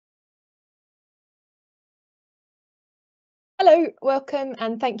Hello, welcome,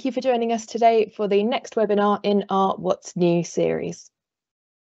 and thank you for joining us today for the next webinar in our What's New series.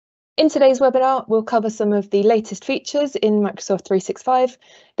 In today's webinar, we'll cover some of the latest features in Microsoft 365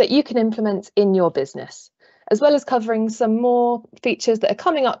 that you can implement in your business, as well as covering some more features that are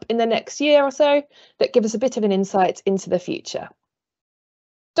coming up in the next year or so that give us a bit of an insight into the future.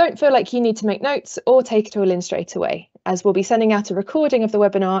 Don't feel like you need to make notes or take it all in straight away, as we'll be sending out a recording of the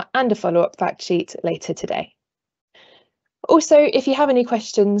webinar and a follow-up fact sheet later today. Also, if you have any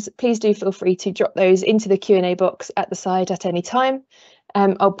questions, please do feel free to drop those into the Q&A box at the side at any time.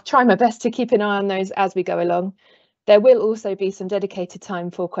 I'll try my best to keep an eye on those as we go along. There will also be some dedicated time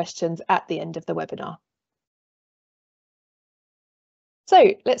for questions at the end of the webinar.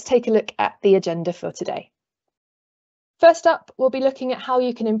 So let's take a look at the agenda for today. First up, we'll be looking at how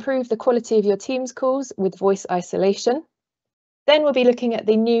you can improve the quality of your Teams calls with voice isolation. Then we'll be looking at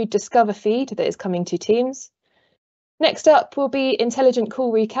the new Discover feed that is coming to Teams. Next up will be Intelligent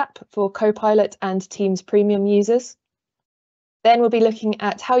Call Recap for Copilot and Teams Premium users. Then we'll be looking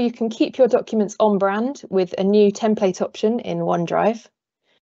at how you can keep your documents on brand with a new template option in OneDrive.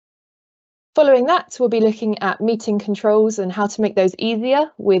 Following that, we'll be looking at meeting controls and how to make those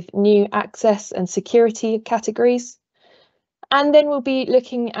easier with new access and security categories. And then we'll be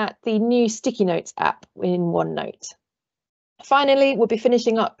looking at the new Sticky Notes app in OneNote. Finally, we'll be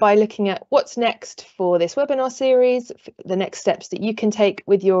finishing up by looking at what's next for this webinar series, the next steps that you can take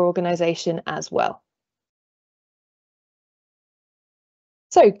with your organisation as well.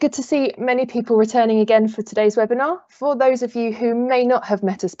 So good to see many people returning again for today's webinar. For those of you who may not have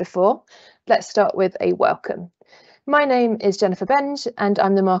met us before, let's start with a welcome. My name is Jennifer Benge and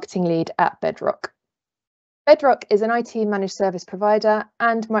I'm the marketing lead at Bedroq. Bedroq is an IT managed service provider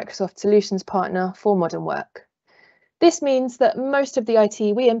and Microsoft solutions partner for modern work. This means that most of the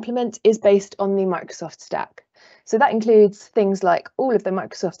IT we implement is based on the Microsoft stack. So that includes things like all of the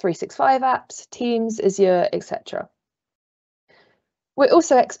Microsoft 365 apps, Teams, Azure, etc. We're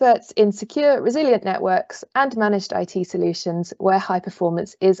also experts in secure, resilient networks and managed IT solutions where high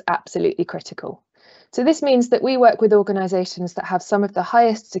performance is absolutely critical. So this means that we work with organisations that have some of the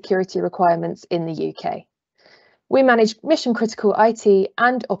highest security requirements in the UK. We manage mission-critical IT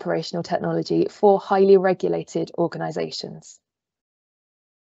and operational technology for highly regulated organisations.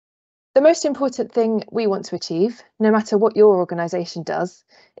 The most important thing we want to achieve, no matter what your organisation does,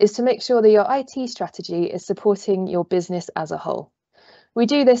 is to make sure that your IT strategy is supporting your business as a whole. We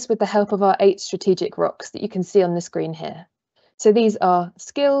do this with the help of our 8 strategic rocks that you can see on the screen here. So these are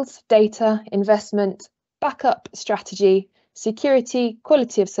skills, data, investment, backup, strategy, security,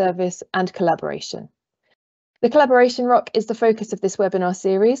 quality of service, and collaboration. The collaboration rock is the focus of this webinar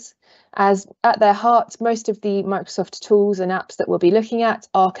series, as at their heart, most of the Microsoft tools and apps that we'll be looking at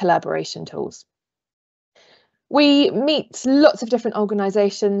are collaboration tools. We meet lots of different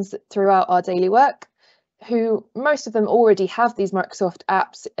organisations throughout our daily work, who most of them already have these Microsoft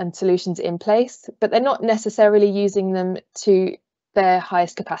apps and solutions in place, but they're not necessarily using them to their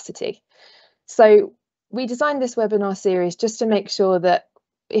highest capacity. So we designed this webinar series just to make sure that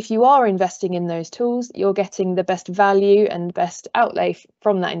if you are investing in those tools, you're getting the best value and best outlay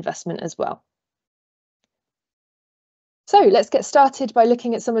from that investment as well. So let's get started by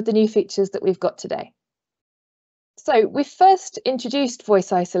looking at some of the new features that we've got today. So we first introduced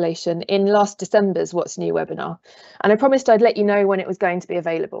voice isolation in last December's What's New webinar, and I promised I'd let you know when it was going to be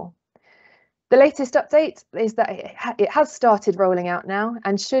available. The latest update is that it has started rolling out now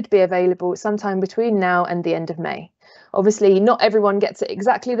and should be available sometime between now and the end of May. Obviously, not everyone gets it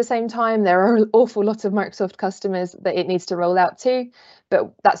exactly the same time. There are an awful lot of Microsoft customers that it needs to roll out to,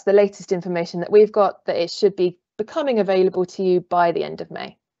 but that's the latest information that we've got, that it should be becoming available to you by the end of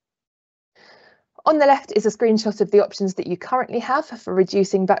May. On the left is a screenshot of the options that you currently have for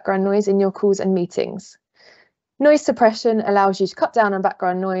reducing background noise in your calls and meetings. Noise suppression allows you to cut down on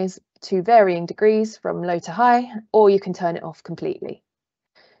background noise to varying degrees from low to high, or you can turn it off completely.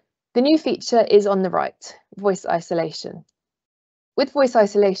 The new feature is on the right, voice isolation. With voice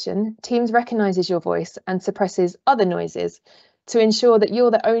isolation, Teams recognises your voice and suppresses other noises to ensure that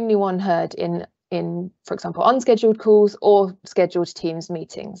you're the only one heard in, for example, unscheduled calls or scheduled Teams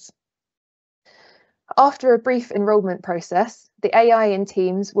meetings. After a brief enrolment process, the AI in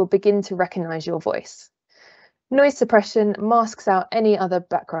Teams will begin to recognise your voice. Noise suppression masks out any other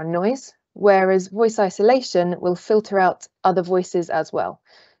background noise, whereas voice isolation will filter out other voices as well,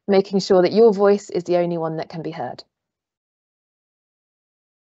 making sure that your voice is the only one that can be heard.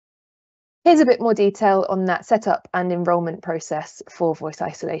 Here's a bit more detail on that setup and enrolment process for voice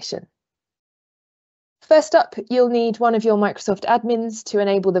isolation. First up, you'll need one of your Microsoft admins to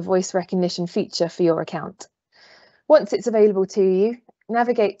enable the voice recognition feature for your account. Once it's available to you,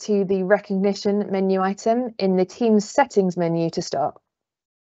 navigate to the Recognition menu item in the Teams Settings menu to start.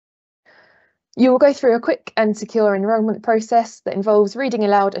 You will go through a quick and secure enrolment process that involves reading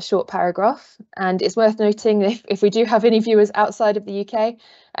aloud a short paragraph, and it's worth noting if we do have any viewers outside of the UK,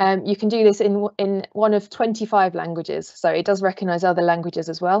 you can do this in one of 25 languages, so it does recognise other languages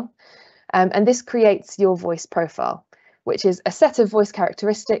as well. And this creates your voice profile, which is a set of voice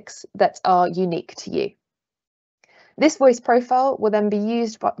characteristics that are unique to you. This voice profile will then be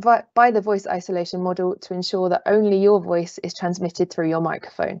used by the voice isolation model to ensure that only your voice is transmitted through your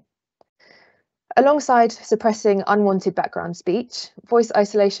microphone. Alongside suppressing unwanted background speech, voice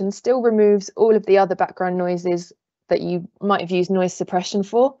isolation still removes all of the other background noises that you might have used noise suppression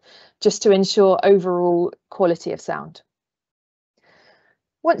for, just to ensure overall quality of sound.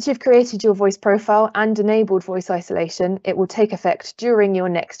 Once you've created your voice profile and enabled voice isolation, it will take effect during your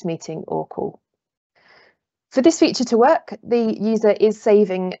next meeting or call. For this feature to work, the user is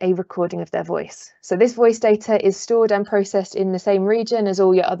saving a recording of their voice. So this voice data is stored and processed in the same region as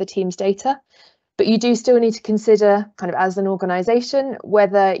all your other Teams data, but you do still need to consider, kind of as an organisation,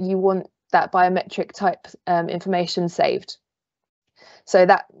 whether you want that biometric type information saved. So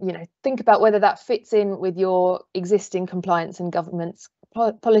that, think about whether that fits in with your existing compliance and governance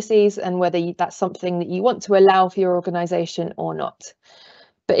policies and whether that's something that you want to allow for your organisation or not.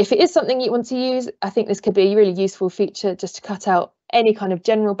 But if it is something you want to use, I think this could be a really useful feature just to cut out any kind of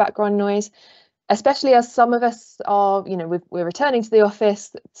general background noise, especially as some of us are, we're returning to the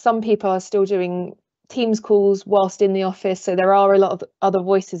office. Some people are still doing Teams calls whilst in the office, so there are a lot of other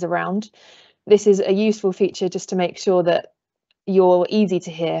voices around. This is a useful feature just to make sure that you're easy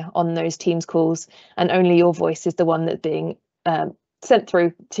to hear on those Teams calls and only your voice is the one that's being sent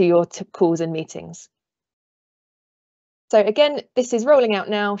through to your calls and meetings. So again, this is rolling out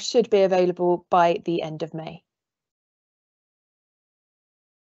now, should be available by the end of May.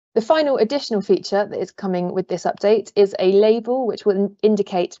 The final additional feature that is coming with this update is a label which will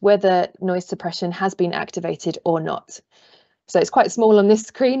indicate whether noise suppression has been activated or not. So it's quite small on this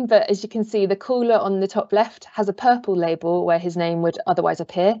screen, but as you can see, the caller on the top left has a purple label where his name would otherwise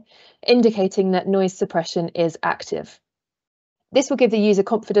appear, indicating that noise suppression is active. This will give the user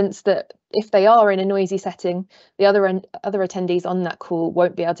confidence that if they are in a noisy setting, the other attendees on that call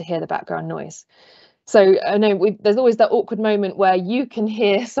won't be able to hear the background noise. So I know there's always that awkward moment where you can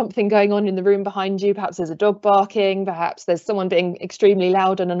hear something going on in the room behind you. Perhaps there's a dog barking, perhaps there's someone being extremely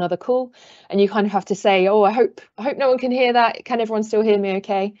loud on another call, and you kind of have to say, oh, I hope no one can hear that. Can everyone still hear me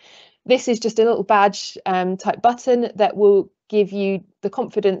okay? This is just a little badge type button that will give you the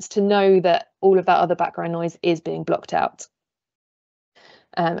confidence to know that all of that other background noise is being blocked out.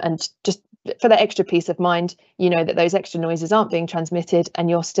 And just for that extra peace of mind, you know that those extra noises aren't being transmitted and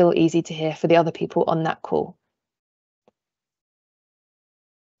you're still easy to hear for the other people on that call.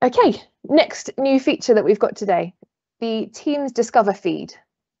 Okay, next new feature that we've got today, the Teams Discover feed.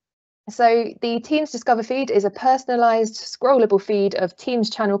 So the Teams Discover feed is a personalised, scrollable feed of Teams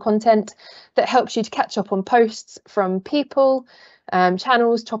channel content that helps you to catch up on posts from people,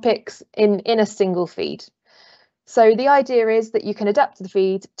 channels, topics in a single feed. So the idea is that you can adapt the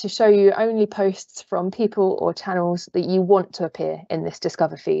feed to show you only posts from people or channels that you want to appear in this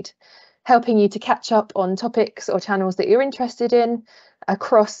Discover feed, helping you to catch up on topics or channels that you're interested in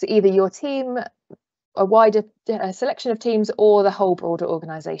across either your team, a wider selection of teams, or the whole broader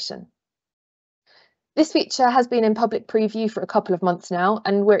organisation. This feature has been in public preview for a couple of months now,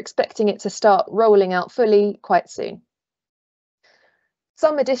 and we're expecting it to start rolling out fully quite soon.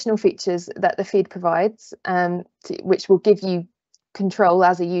 Some additional features that the feed provides, which will give you control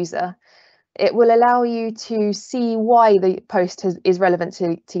as a user, it will allow you to see why the post is relevant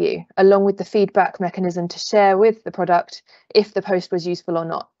to you, along with the feedback mechanism to share with the product if the post was useful or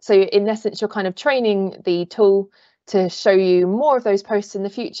not. So in essence, you're kind of training the tool to show you more of those posts in the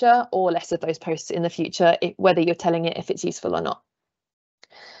future or less of those posts in the future, whether you're telling it if it's useful or not.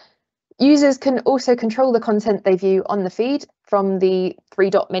 Users can also control the content they view on the feed from the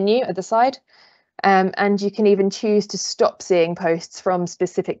three-dot menu at the side, and you can even choose to stop seeing posts from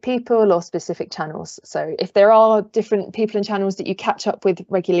specific people or specific channels. So if there are different people and channels that you catch up with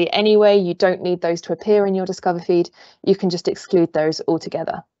regularly anyway, you don't need those to appear in your Discover feed, you can just exclude those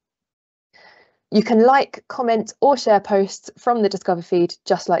altogether. You can like, comment or share posts from the Discover feed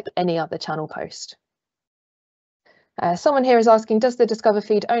just like any other channel post. Someone here is asking, does the Discover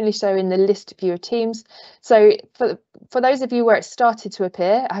feed only show in the list view of Teams? So for those of you where it started to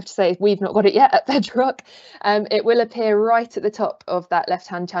appear, I have to say we've not got it yet at Bedroq. It will appear right at the top of that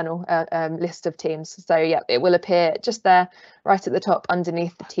left-hand channel list of Teams. So yeah, it will appear just there, right at the top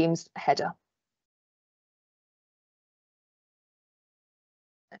underneath the Teams header.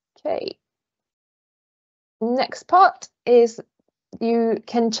 Okay. Next part is you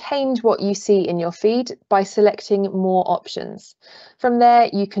can change what you see in your feed by selecting more options. From there,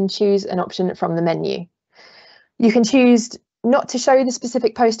 you can choose an option from the menu. You can choose not to show the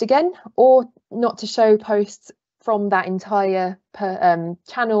specific post again, or not to show posts from that entire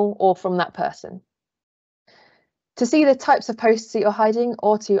channel or from that person. To see the types of posts that you're hiding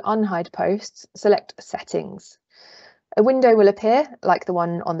or to unhide posts, select Settings. A window will appear, like the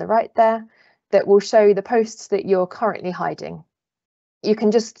one on the right there, that will show the posts that you're currently hiding. You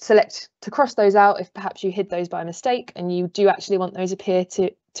can just select to cross those out if perhaps you hid those by mistake and you do actually want those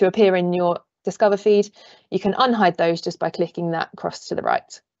to appear in your Discover feed. You can unhide those just by clicking that cross to the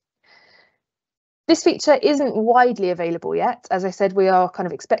right. This feature isn't widely available yet. As I said, we are kind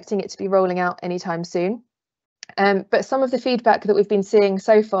of expecting it to be rolling out anytime soon. But some of the feedback that we've been seeing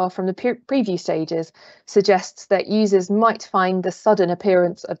so far from the preview stages suggests that users might find the sudden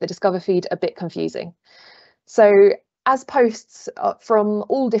appearance of the Discover feed a bit confusing. So as posts from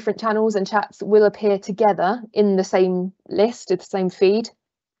all different channels and chats will appear together in the same list, the same feed,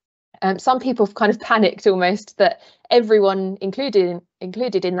 some people have kind of panicked almost that everyone included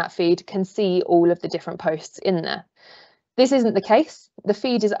in that feed can see all of the different posts in there. This isn't the case. The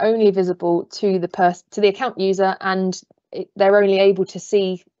feed is only visible to the account user, and they're only able to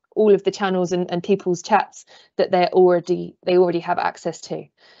see all of the channels and people's chats that they already have access to.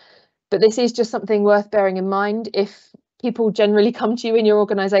 But this is just something worth bearing in mind if people generally come to you in your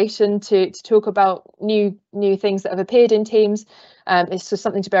organisation to talk about new things that have appeared in Teams. It's just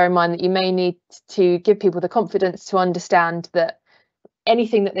something to bear in mind that you may need to give people the confidence to understand that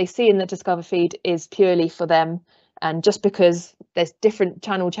anything that they see in the Discover feed is purely for them. And just because there's different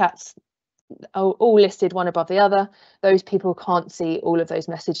channel chats all listed one above the other, those people can't see all of those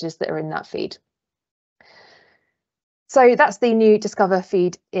messages that are in that feed. So that's the new Discover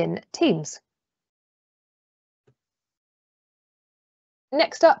feed in Teams.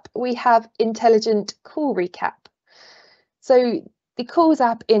 Next up, we have Intelligent Call Recap. So the Calls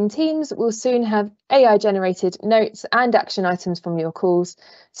app in Teams will soon have AI-generated notes and action items from your calls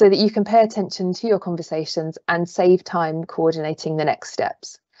so that you can pay attention to your conversations and save time coordinating the next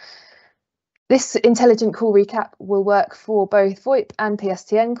steps. This Intelligent Call Recap will work for both VoIP and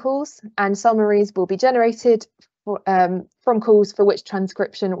PSTN calls, and summaries will be generated from calls for which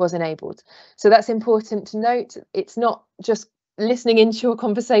transcription was enabled. So that's important to note. It's not just listening into your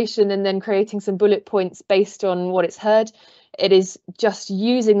conversation and then creating some bullet points based on what it's heard. It is just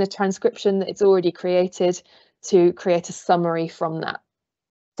using the transcription that it's already created to create a summary from that.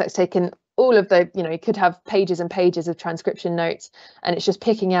 So it's taken all of the, you could have pages and pages of transcription notes, and it's just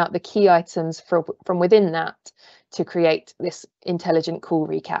picking out the key items from within that to create this intelligent call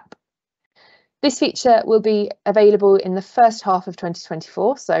recap. This feature will be available in the first half of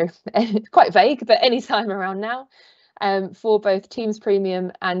 2024, so quite vague, but any time around now, for both Teams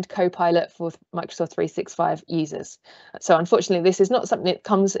Premium and Copilot for Microsoft 365 users. So unfortunately, this is not something that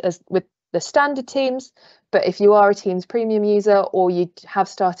comes with the standard Teams, but if you are a Teams Premium user or you have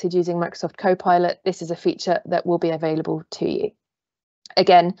started using Microsoft Copilot, this is a feature that will be available to you.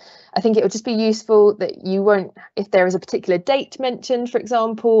 Again, I think it would just be useful that you won't, if there is a particular date mentioned, for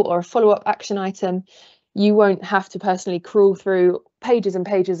example, or a follow-up action item, you won't have to personally crawl through pages and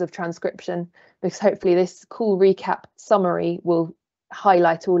pages of transcription, because hopefully this cool recap summary will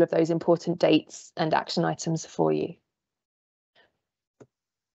highlight all of those important dates and action items for you.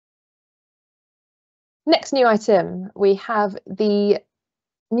 Next new item, we have the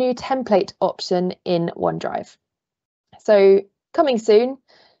new template option in OneDrive. So coming soon,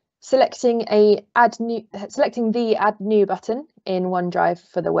 selecting the Add New button in OneDrive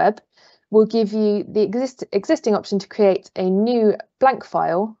for the web will give you the existing option to create a new blank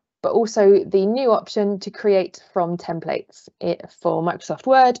file, but also the new option to create from templates for Microsoft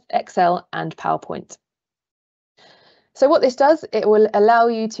Word, Excel, and PowerPoint. So what this does, it will allow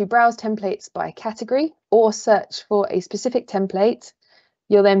you to browse templates by category or search for a specific template.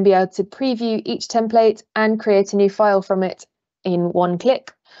 You'll then be able to preview each template and create a new file from it in one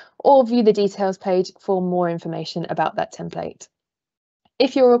click, or view the details page for more information about that template.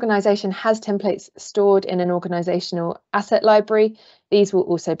 If your organisation has templates stored in an organisational asset library, these will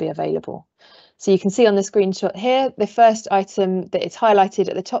also be available. So you can see on the screenshot here, the first item that is highlighted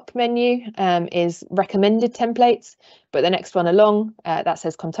at the top menu is recommended templates, but the next one along, that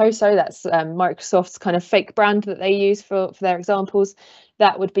says Contoso, that's Microsoft's kind of fake brand that they use for their examples.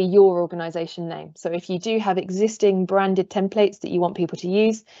 That would be your organisation name. So if you do have existing branded templates that you want people to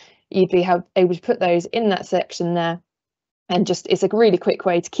use, you'd be able to put those in that section there. And just, it's a really quick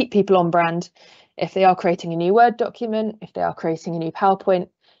way to keep people on brand. If they are creating a new Word document, if they are creating a new PowerPoint,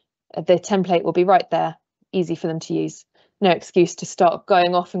 the template will be right there, easy for them to use. No excuse to start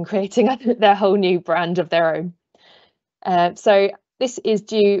going off and creating their whole new brand of their own. So this is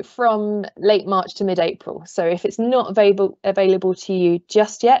due from late March to mid-April. So if it's not available to you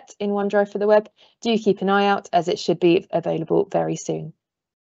just yet in OneDrive for the web, do keep an eye out, as it should be available very soon.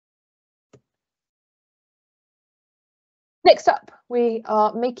 Next up, we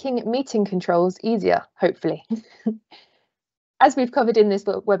are making meeting controls easier, hopefully. As we've covered in this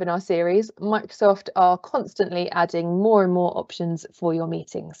webinar series, Microsoft are constantly adding more and more options for your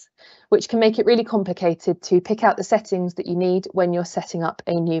meetings, which can make it really complicated to pick out the settings that you need when you're setting up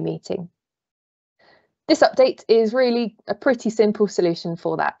a new meeting. This update is really a pretty simple solution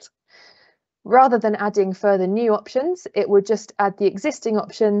for that. Rather than adding further new options, it would just add the existing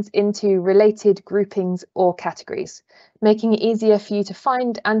options into related groupings or categories, making it easier for you to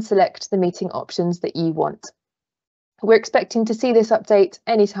find and select the meeting options that you want. We're expecting to see this update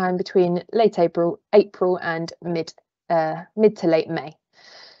anytime between late April and mid to late May.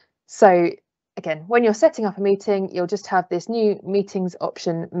 So again, when you're setting up a meeting, you'll just have this new meetings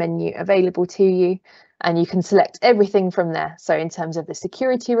option menu available to you, and you can select everything from there. So in terms of the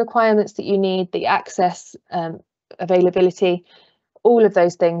security requirements that you need, the access availability, all of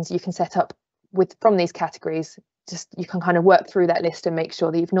those things you can set up from these categories. Just you can kind of work through that list and make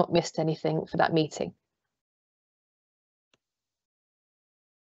sure that you've not missed anything for that meeting.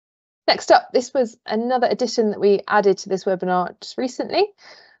 Next up, this was another addition that we added to this webinar just recently.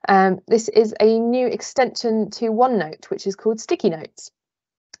 This is a new extension to OneNote, which is called Sticky Notes.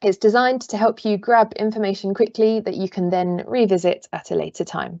 It's designed to help you grab information quickly that you can then revisit at a later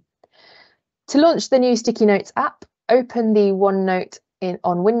time. To launch the new Sticky Notes app, open the OneNote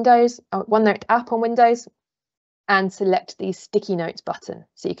OneNote app on Windows and select the Sticky Notes button.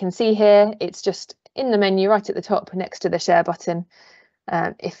 So you can see here, it's just in the menu right at the top next to the share button.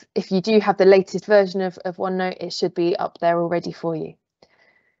 If you do have the latest version of OneNote, it should be up there already for you.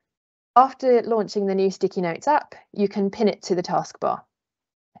 After launching the new Sticky Notes app, you can pin it to the taskbar.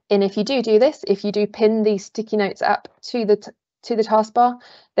 And if you do this, if you do pin the Sticky Notes app to the taskbar,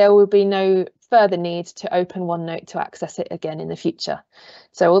 there will be no further need to open OneNote to access it again in the future.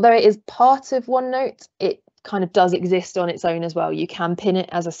 So although it is part of OneNote, it kind of does exist on its own as well. You can pin it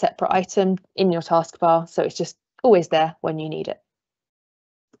as a separate item in your taskbar, so it's just always there when you need it.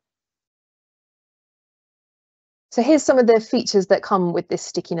 So here's some of the features that come with this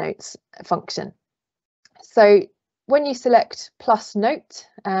Sticky Notes function. So when you select plus note,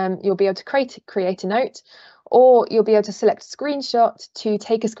 you'll be able to create a note, or you'll be able to select screenshot to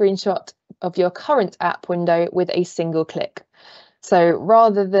take a screenshot of your current app window with a single click. So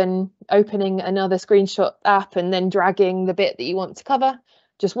rather than opening another screenshot app and then dragging the bit that you want to cover,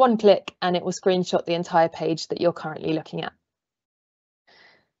 just one click and it will screenshot the entire page that you're currently looking at.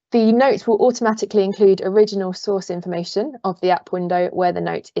 The note will automatically include original source information of the app window where the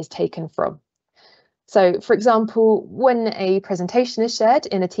note is taken from. So, for example, when a presentation is shared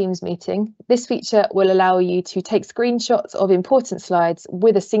in a Teams meeting, this feature will allow you to take screenshots of important slides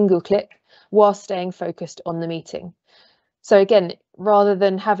with a single click while staying focused on the meeting. So again, rather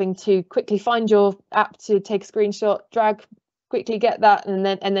than having to quickly find your app to take a screenshot, drag, quickly get that and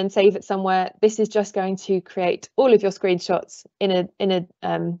then save it somewhere, this is just going to create all of your screenshots in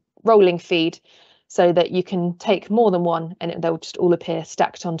a rolling feed so that you can take more than one and they'll just all appear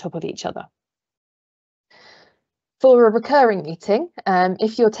stacked on top of each other. For a recurring meeting,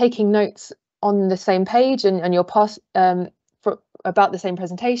 if you're taking notes on the same page and you're about the same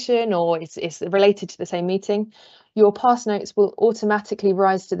presentation, or it's related to the same meeting, your past notes will automatically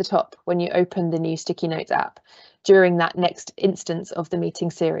rise to the top when you open the new Sticky Notes app during that next instance of the meeting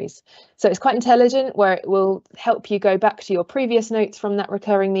series. So it's quite intelligent, where it will help you go back to your previous notes from that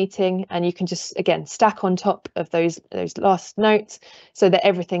recurring meeting, and you can just, again, stack on top of those last notes so that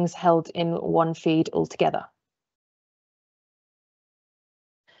everything's held in one feed altogether.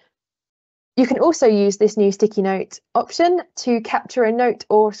 You can also use this new Sticky Note option to capture a note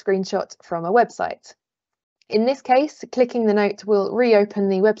or screenshot from a website. In this case, clicking the note will reopen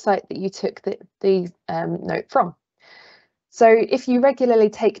the website that you took the note from. So if you regularly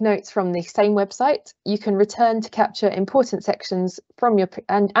take notes from the same website, you can return to capture important sections from your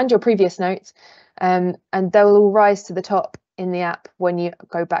previous notes, and they'll all rise to the top in the app when you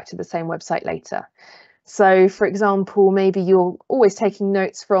go back to the same website later. So, for example, maybe you're always taking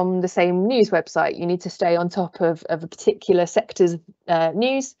notes from the same news website. You need to stay on top of a particular sector's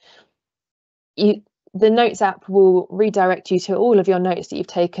news. The Notes app will redirect you to all of your notes that you've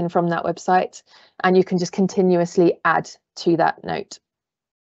taken from that website, and you can just continuously add to that note.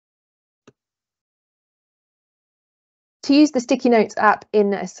 To use the Sticky Notes app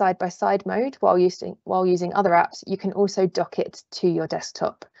in a side-by-side mode while using other apps, you can also dock it to your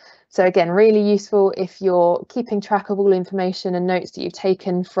desktop. So again, really useful if you're keeping track of all information and notes that you've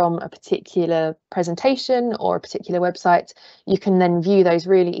taken from a particular presentation or a particular website. You can then view those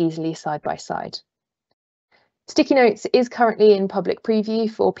really easily side by side. Sticky Notes is currently in public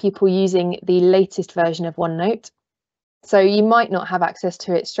preview for people using the latest version of OneNote. So you might not have access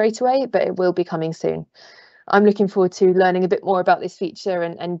to it straight away, but it will be coming soon. I'm looking forward to learning a bit more about this feature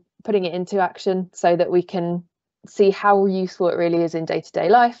and putting it into action so that we can see how useful it really is in day-to-day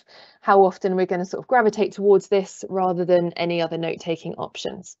life, how often we're going to sort of gravitate towards this rather than any other note-taking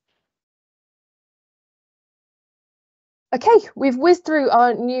options. Okay, we've whizzed through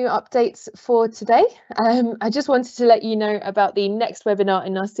our new updates for today. I just wanted to let you know about the next webinar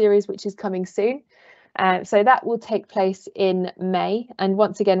in our series, which is coming soon. So that will take place in May, and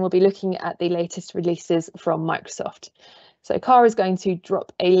once again we'll be looking at the latest releases from Microsoft. So Cara is going to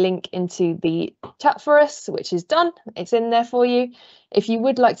drop a link into the chat for us, which is done. It's in there for you. If you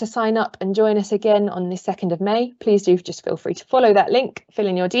would like to sign up and join us again on the 2nd of May, please do just feel free to follow that link, fill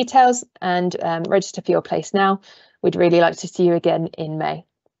in your details and register for your place now. We'd really like to see you again in May.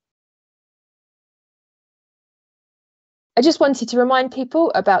 I just wanted to remind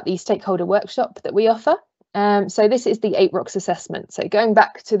people about the stakeholder workshop that we offer. So this is the 8 rocks assessment. So going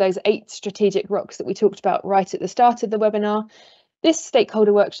back to those 8 strategic rocks that we talked about right at the start of the webinar, this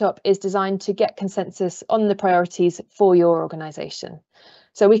stakeholder workshop is designed to get consensus on the priorities for your organisation.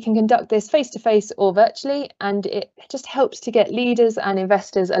 So we can conduct this face-to-face or virtually, and it just helps to get leaders and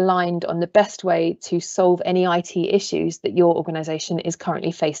investors aligned on the best way to solve any IT issues that your organisation is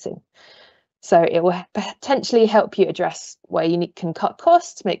currently facing. So it will potentially help you address where you can cut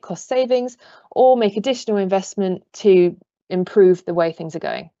costs, make cost savings, or make additional investment to improve the way things are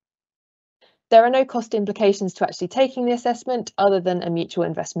going. There are no cost implications to actually taking the assessment other than a mutual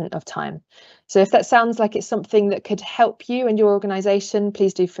investment of time. So if that sounds like it's something that could help you and your organisation,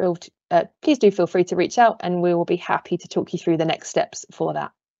 please do feel free to reach out and we will be happy to talk you through the next steps for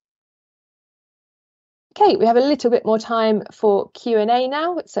that. Okay, we have a little bit more time for Q&A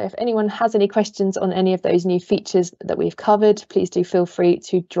now. So if anyone has any questions on any of those new features that we've covered, please do feel free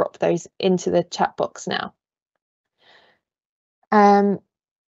to drop those into the chat box now.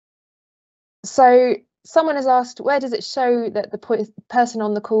 So someone has asked, where does it show that the person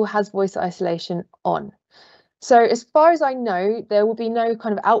on the call has voice isolation on? So as far as I know, there will be no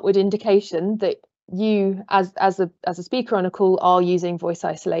kind of outward indication that you as a speaker on a call are using voice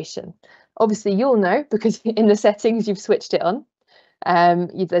isolation. Obviously you'll know because in the settings you've switched it on.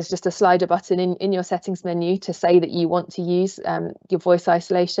 There's just a slider button in your settings menu to say that you want to use your voice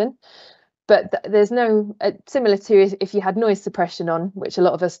isolation. But there's no, similar to if you had noise suppression on, which a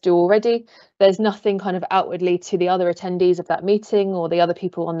lot of us do already, there's nothing kind of outwardly to the other attendees of that meeting or the other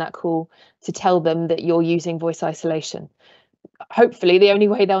people on that call to tell them that you're using voice isolation. Hopefully the only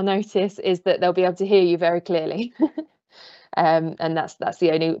way they'll notice is that they'll be able to hear you very clearly. And that's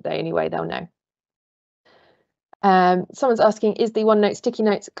the only way they'll know. Someone's asking, is the OneNote Sticky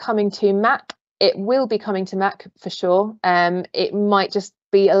Notes coming to Mac? It will be coming to Mac for sure. It might just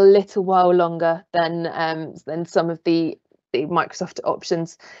be a little while longer than some of the Microsoft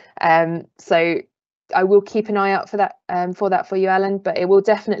options. So I will keep an eye out for that for you, Alan, but it will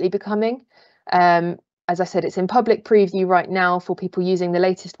definitely be coming. As I said, it's in public preview right now for people using the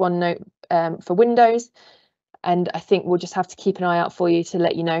latest OneNote for Windows. And I think we'll just have to keep an eye out for you to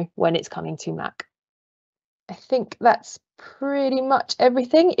let you know when it's coming to Mac. I think that's pretty much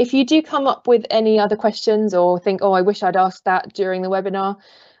everything. If you do come up with any other questions or think, oh, I wish I'd asked that during the webinar,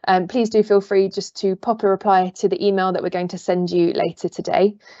 please do feel free just to pop a reply to the email that we're going to send you later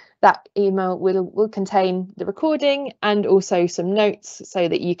today. That email will contain the recording and also some notes so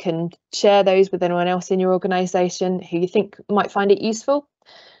that you can share those with anyone else in your organisation who you think might find it useful.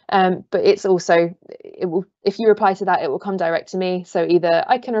 But it's also, if you reply to that, it will come direct to me. So either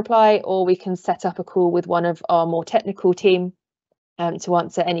I can reply or we can set up a call with one of our more technical team to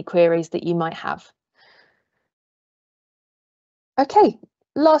answer any queries that you might have. Okay,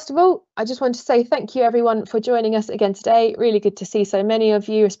 last of all, I just want to say thank you everyone for joining us again today. Really good to see so many of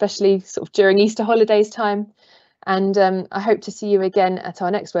you, especially sort of during Easter holidays time. And I hope to see you again at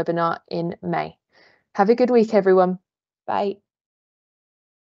our next webinar in May. Have a good week, everyone. Bye.